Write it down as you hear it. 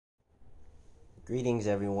Greetings,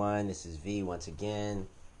 everyone. This is V once again.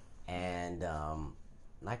 And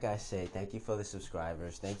like I said, thank you for the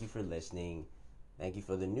subscribers. Thank you for listening. Thank you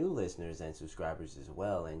for the new listeners and subscribers as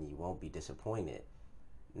well. And you won't be disappointed.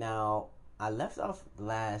 Now, I left off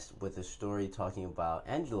last with a story talking about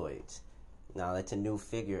androids. Now, that's a new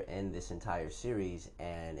figure in this entire series,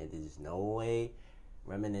 and it is no way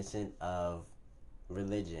reminiscent of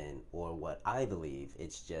religion or what I believe.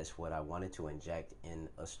 It's just what I wanted to inject in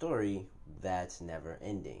a story that's never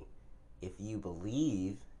ending. If you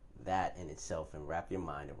believe that in itself and wrap your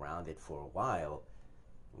mind around it for a while,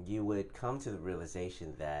 you would come to the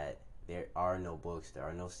realization that there are no books, there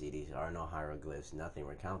are no CDs, there are no hieroglyphs, nothing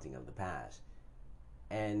recounting of the past.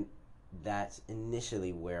 And that's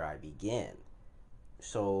initially where I began.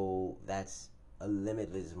 So that's a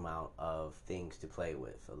limitless amount of things to play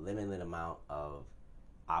with, a limited amount of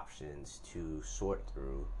options to sort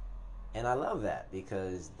through. And I love that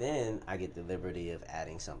because then I get the liberty of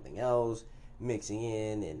adding something else, mixing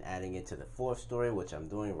in and adding it to the fourth story, which I'm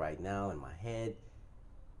doing right now in my head.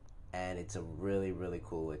 And it's a really, really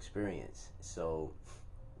cool experience. So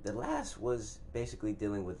the last was basically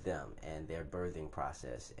dealing with them and their birthing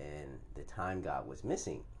process and the time God was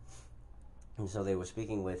missing. And so they were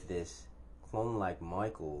speaking with this clone like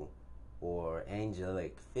Michael or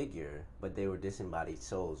angelic figure, but they were disembodied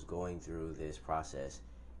souls going through this process,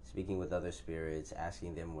 speaking with other spirits,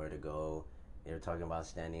 asking them where to go. They were talking about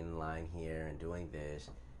standing in line here and doing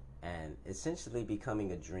this, and essentially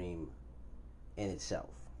becoming a dream in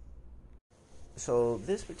itself. So,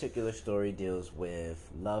 this particular story deals with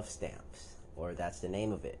love stamps, or that's the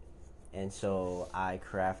name of it. And so I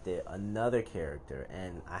crafted another character,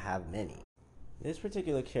 and I have many. This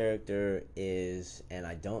particular character is, and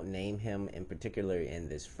I don't name him in particular in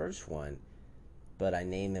this first one, but I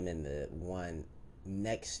name him in the one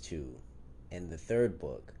next to, in the third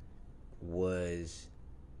book, was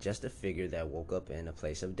just a figure that woke up in a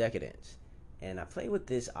place of decadence. And I play with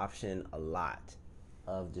this option a lot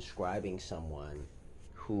of describing someone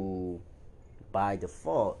who, by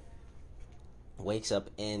default, wakes up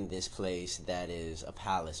in this place that is a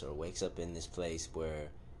palace, or wakes up in this place where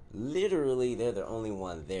literally they're the only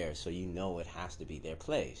one there, so you know it has to be their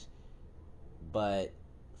place. But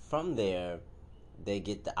from there, they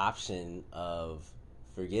get the option of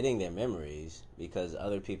forgetting their memories because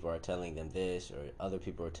other people are telling them this or other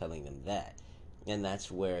people are telling them that. And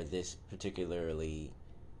that's where this particularly,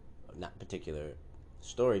 not particular,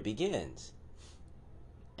 story begins.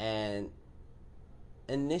 And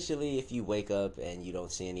initially, if you wake up and you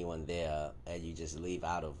don't see anyone there and you just leave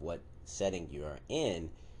out of what setting you're in,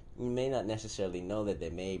 you may not necessarily know that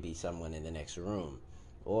there may be someone in the next room,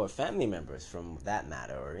 or family members from that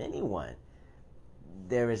matter, or anyone.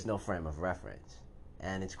 There is no frame of reference.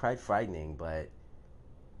 And it's quite frightening, but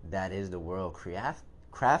that is the world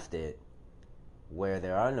crafted, where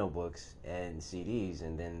there are no books and CDs,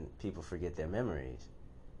 and then people forget their memories.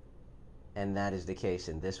 And that is the case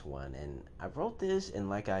in this one. And I wrote this, and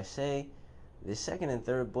like I say, the second and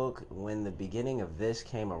third book, when the beginning of this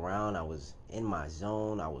came around, I was in my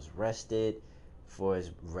zone. I was rested, for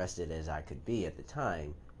as rested as I could be at the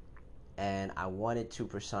time. And I wanted to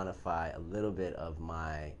personify a little bit of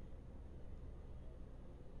my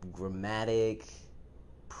grammatic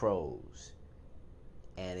prose.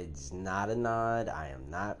 And it's not a nod. I am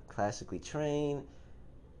not classically trained.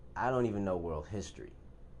 I don't even know world history.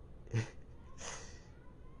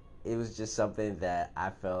 It was just something that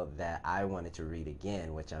I felt that I wanted to read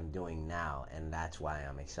again, which I'm doing now, and that's why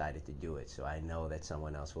I'm excited to do it. So I know that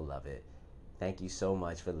someone else will love it. Thank you so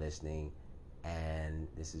much for listening, and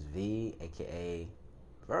this is V, aka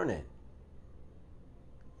Vernon. You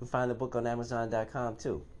can find the book on Amazon.com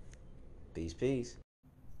too. Peace, peace.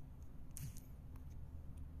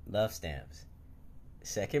 Love stamps.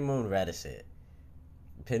 Second moon reticent.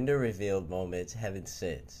 Pinder revealed moments heaven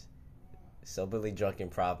sends. Soberly drunken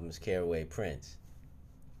problems careaway prince.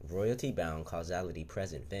 Royalty bound causality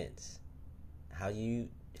present vents. How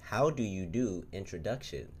do you do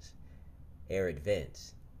introductions? Arid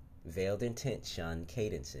vents. Veiled intent shun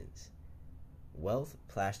cadences. Wealth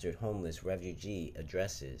plastered homeless refugee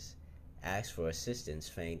addresses. Asks for assistance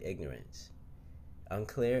feigned ignorance.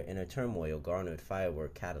 Unclear inner turmoil garnered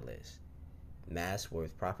firework catalyst. Mass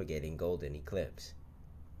worth propagating golden eclipse.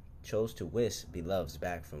 Chose to whisk beloveds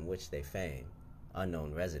back from which they feign.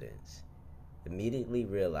 Unknown residents. Immediately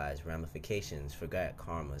realized ramifications, forgot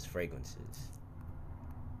karma's fragrances.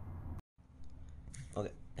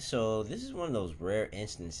 Okay, so this is one of those rare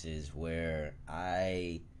instances where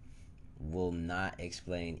I will not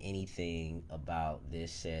explain anything about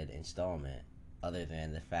this said installment other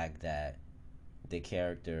than the fact that the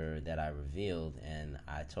character that I revealed, and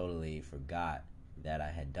I totally forgot that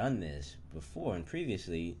I had done this before and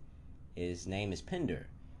previously. His name is Pinder,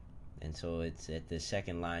 and so it's at the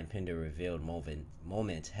second line. Pinder revealed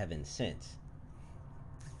moments heaven sent,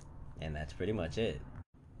 and that's pretty much it.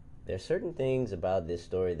 There's certain things about this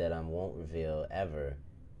story that I won't reveal ever,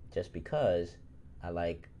 just because I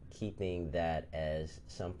like keeping that as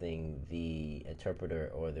something the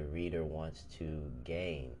interpreter or the reader wants to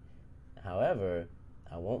gain. However,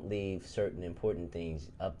 I won't leave certain important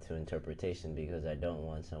things up to interpretation because I don't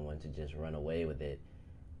want someone to just run away with it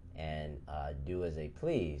and do as they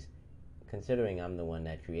please, considering I'm the one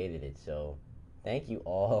that created it. So, thank you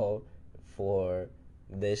all for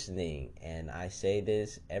listening. And I say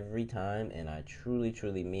this every time, and I truly,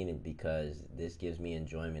 truly mean it because this gives me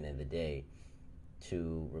enjoyment in the day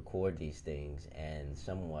to record these things and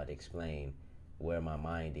somewhat explain where my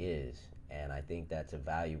mind is. And I think that's a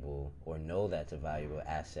valuable, or know that's a valuable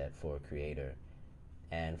asset for a creator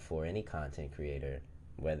and for any content creator,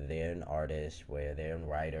 whether they're an artist, whether they're a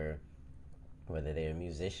writer, whether they're a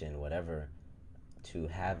musician, whatever. To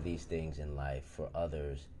have these things in life for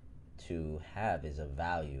others to have is a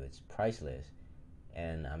value. It's priceless.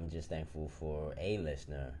 And I'm just thankful for a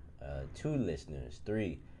listener, two listeners,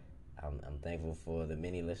 three. I'm thankful for the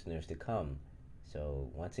many listeners to come. So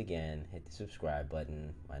once again, hit the subscribe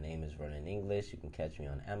button. My name is Vernon English. You can catch me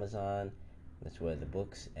on Amazon. That's where the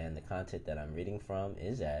books and the content that I'm reading from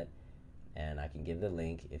is at. And I can give the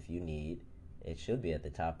link if you need. It should be at the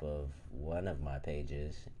top of one of my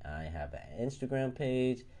pages. I have an Instagram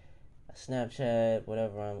page, a Snapchat,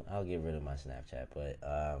 whatever. I'll get rid of my Snapchat, but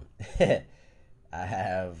I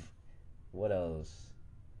have, what else?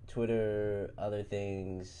 Twitter, other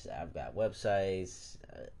things. I've got websites.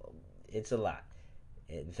 It's a lot.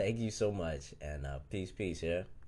 And thank you so much, and peace, yeah.